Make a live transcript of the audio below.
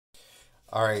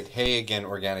All right, hey again,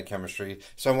 organic chemistry.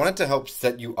 So I wanted to help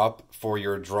set you up for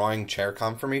your drawing chair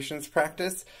conformations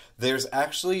practice. There's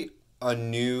actually a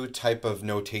new type of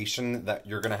notation that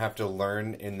you're going to have to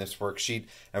learn in this worksheet,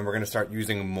 and we're going to start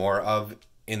using more of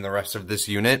in the rest of this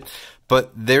unit.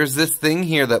 But there's this thing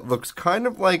here that looks kind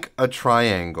of like a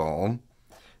triangle.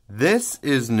 This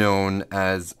is known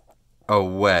as a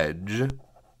wedge.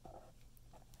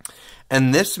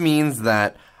 And this means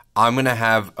that I'm going to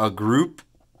have a group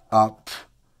up.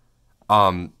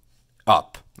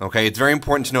 Okay, it's very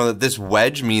important to know that this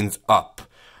wedge means up.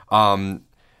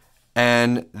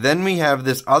 And then we have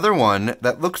this other one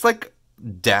that looks like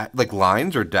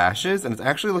lines or dashes, and it's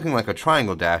actually looking like a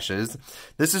triangle dashes.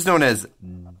 This is known as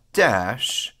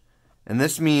dash, and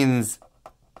this means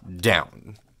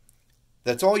down.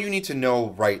 That's all you need to know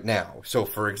right now. So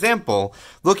for example,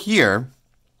 look here.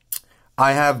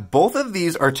 I have both of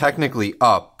these are technically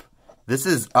up. This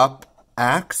is up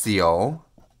axial.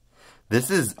 This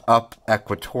is up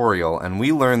equatorial, and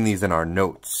we learned these in our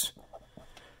notes.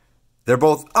 They're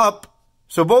both up,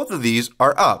 so both of these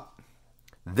are up.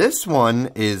 This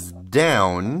one is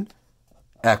down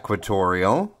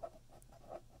equatorial,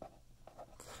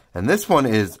 and this one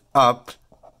is up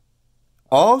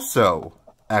also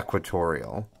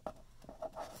equatorial.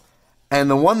 And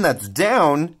the one that's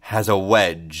down has a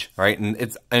wedge, right? And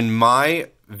it's in my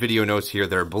video notes here,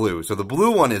 they're blue. So the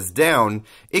blue one is down,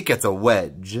 it gets a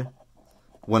wedge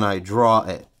when I draw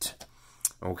it.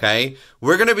 Okay?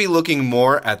 We're going to be looking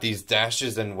more at these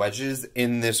dashes and wedges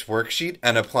in this worksheet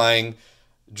and applying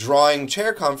drawing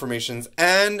chair conformations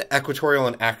and equatorial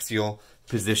and axial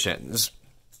positions.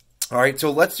 All right,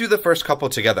 so let's do the first couple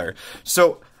together.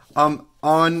 So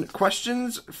on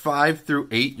questions 5 through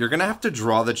 8, you're going to have to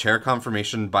draw the chair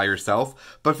conformation by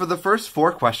yourself. But for the first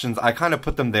 4 questions, I kind of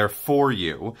put them there for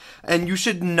you. And you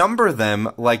should number them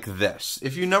like this.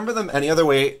 If you number them any other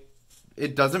way,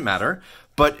 it doesn't matter.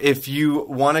 But if you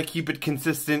want to keep it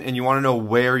consistent and you want to know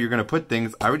where you're going to put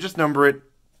things, I would just number it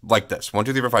like this. 1,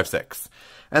 2, 3, 4, 5, 6.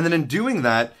 And then in doing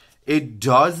that, it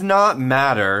does not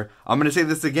matter. I'm going to say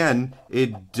this again.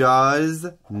 It does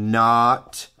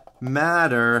not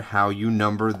matter how you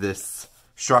number this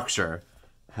structure.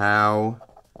 How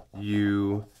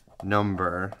you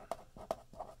number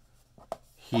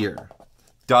here.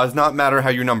 Does not matter how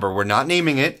you number. We're not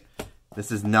naming it.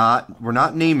 We're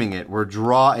not naming it. We're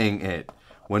drawing it.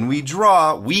 When we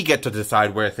draw, we get to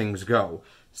decide where things go.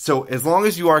 So as long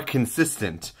as you are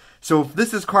consistent. So if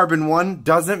this is carbon 1,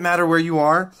 doesn't matter where you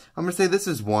are. I'm going to say this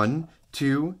is 1,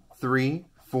 2, 3,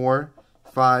 4,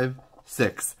 5,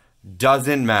 6.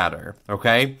 Doesn't matter,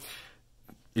 okay?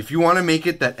 If you want to make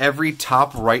it that every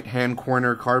top right-hand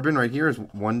corner carbon right here is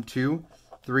 1, 2,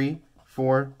 3,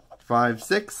 4, 5,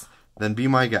 6, then be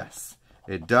my guess.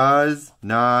 It does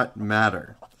not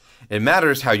matter. It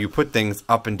matters how you put things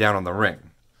up and down on the ring,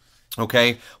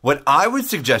 okay? What I would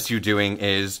suggest you doing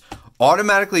is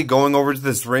automatically going over to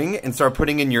this ring and start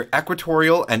putting in your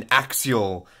equatorial and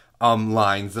axial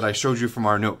lines that I showed you from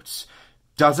our notes.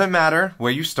 Doesn't matter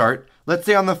where you start. Let's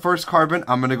say on the first carbon,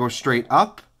 I'm going to go straight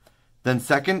up, then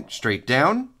second, straight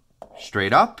down,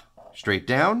 straight up, straight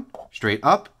down, straight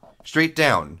up, straight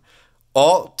down.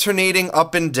 Alternating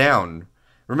up and down.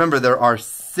 Remember, there are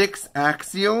 6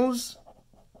 axials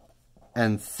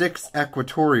and 6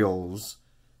 equatorials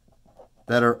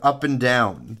that are up and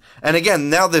down. And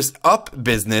again, now this up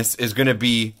business is going to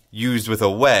be used with a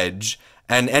wedge,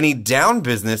 and any down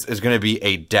business is going to be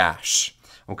a dash.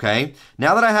 Okay,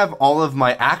 now that I have all of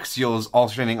my axials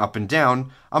alternating up and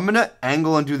down, I'm going to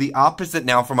angle and do the opposite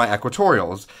now for my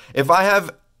equatorials. If I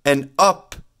have an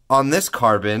up on this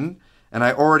carbon, and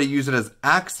I already use it as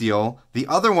axial, the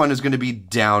other one is going to be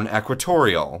down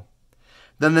equatorial.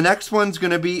 Then the next one's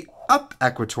going to be up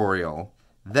equatorial,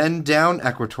 then down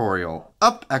equatorial,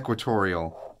 up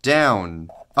equatorial, down,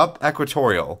 up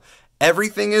equatorial.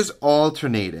 Everything is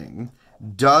alternating.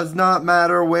 Does not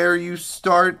matter where you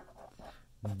start.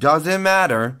 Doesn't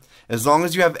matter. As long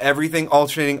as you have everything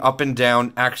alternating up and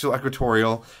down, axial,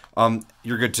 equatorial,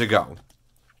 you're good to go.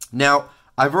 Now,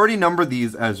 I've already numbered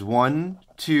these as 1,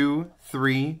 2,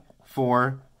 3,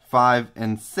 4, 5,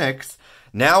 and 6.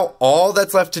 Now, all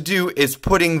that's left to do is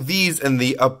putting these in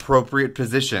the appropriate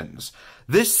positions.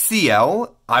 This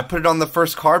Cl, I put it on the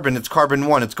first carbon. It's carbon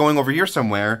 1. It's going over here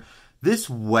somewhere. This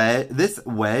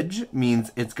wedge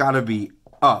means it's got to be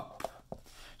up.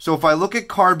 So if I look at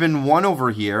carbon 1 over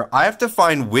here, I have to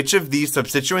find which of these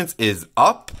substituents is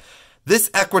up. This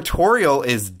equatorial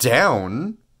is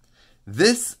down.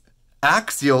 This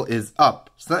axial is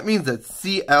up. So that means that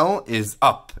Cl is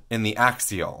up in the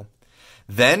axial.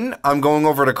 Then I'm going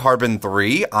over to carbon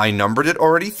 3. I numbered it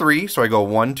already 3, so I go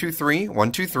 1, 2, 3,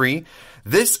 1, 2, 3.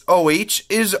 This OH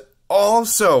is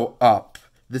also up.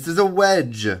 This is a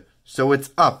wedge, so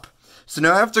it's up. So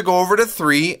now I have to go over to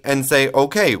 3 and say,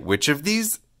 okay, which of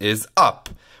these is up?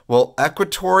 Well,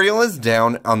 equatorial is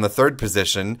down on the third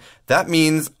position. That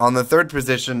means on the third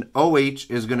position, OH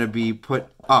is going to be put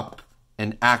up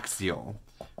and axial.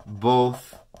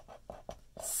 Both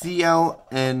Cl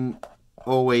and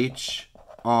OH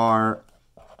are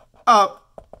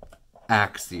up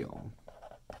axial.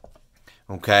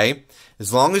 Okay?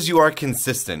 As long as you are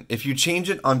consistent. If you change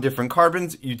it on different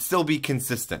carbons, you'd still be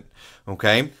consistent.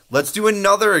 Okay? Let's do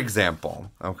another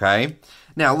example. Okay?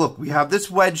 Now, look, we have this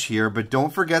wedge here, but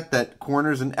don't forget that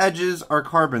corners and edges are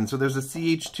carbon. So there's a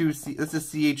CH2, this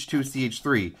is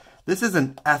CH2CH3. This is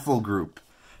an ethyl group.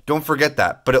 Don't forget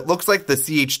that. But it looks like the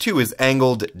CH2 is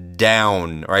angled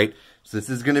down, right? So this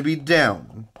is going to be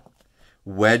down.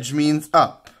 Wedge means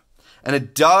up. And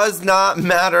it does not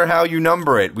matter how you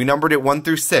number it. We numbered it 1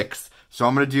 through 6. So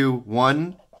I'm going to do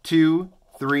 1, 2,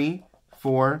 3,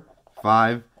 4,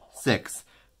 5, 6.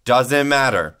 Doesn't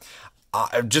matter.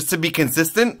 Just to be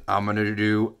consistent, I'm going to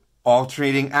do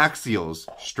alternating axials.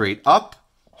 Straight up,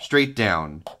 straight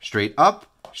down. Straight up,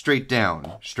 straight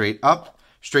down. Straight up,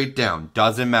 straight down.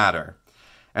 Doesn't matter.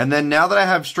 And then now that I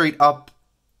have straight up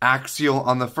axial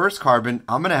on the first carbon,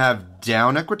 I'm going to have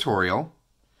down equatorial.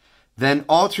 Then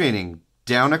alternating,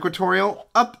 down equatorial,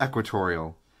 up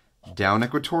equatorial. Down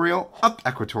equatorial, up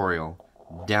equatorial.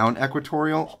 Down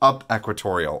equatorial, up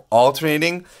equatorial.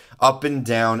 Alternating up and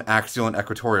down, axial and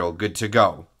equatorial. Good to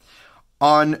go.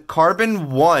 On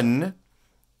carbon 1,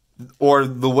 or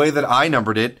the way that I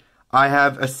numbered it, I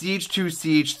have a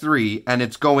CH2CH3 and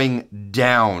it's going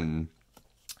down.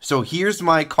 So here's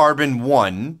my carbon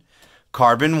 1,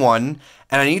 and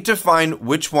I need to find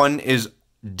which one is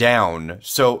down.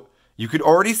 So you could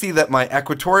already see that my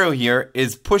equatorial here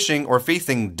is pushing or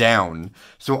facing down.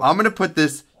 So I'm going to put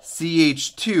this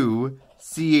CH2,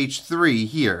 CH3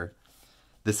 here.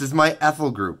 This is my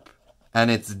ethyl group, and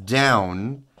it's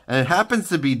down, and it happens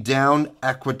to be down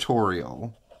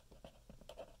equatorial.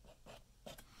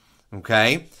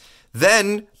 Okay?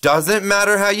 Then, doesn't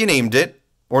matter how you named it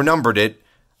or numbered it,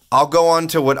 I'll go on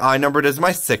to what I numbered as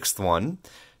my 6th one.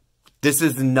 This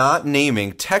is not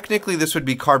naming. Technically, this would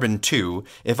be carbon 2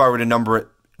 if I were to number it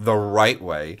the right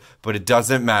way, but it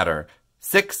doesn't matter.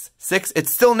 6,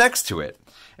 it's still next to it.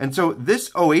 And so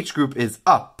this OH group is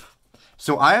up.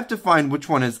 So I have to find which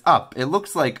one is up. It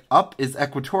looks like up is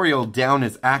equatorial, down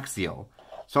is axial.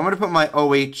 So I'm going to put my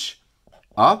OH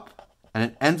up, and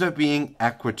it ends up being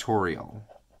equatorial.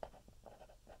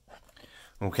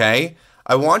 Okay?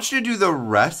 I want you to do the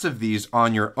rest of these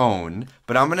on your own,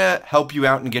 but I'm going to help you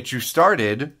out and get you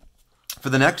started for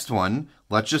the next one.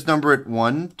 Let's just number it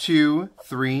 1, 2,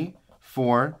 3,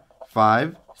 4,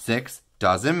 5, 6.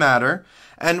 Doesn't matter.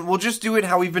 And we'll just do it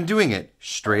how we've been doing it.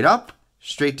 Straight up,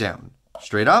 straight down.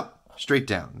 Straight up, straight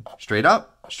down. Straight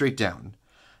up, straight down.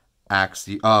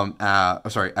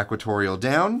 Equatorial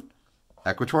down,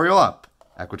 equatorial up.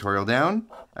 Equatorial down,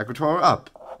 equatorial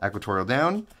up. Equatorial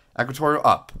down, equatorial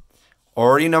up.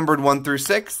 Already numbered 1 through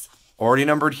 6. Already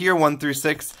numbered here 1 through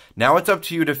 6. Now it's up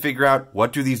to you to figure out,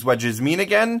 what do these wedges mean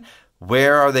again?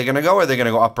 Where are they going to go? Are they going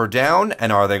to go up or down?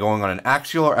 And are they going on an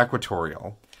axial or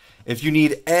equatorial? If you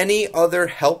need any other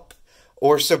help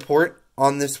or support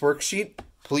on this worksheet,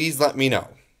 please let me know.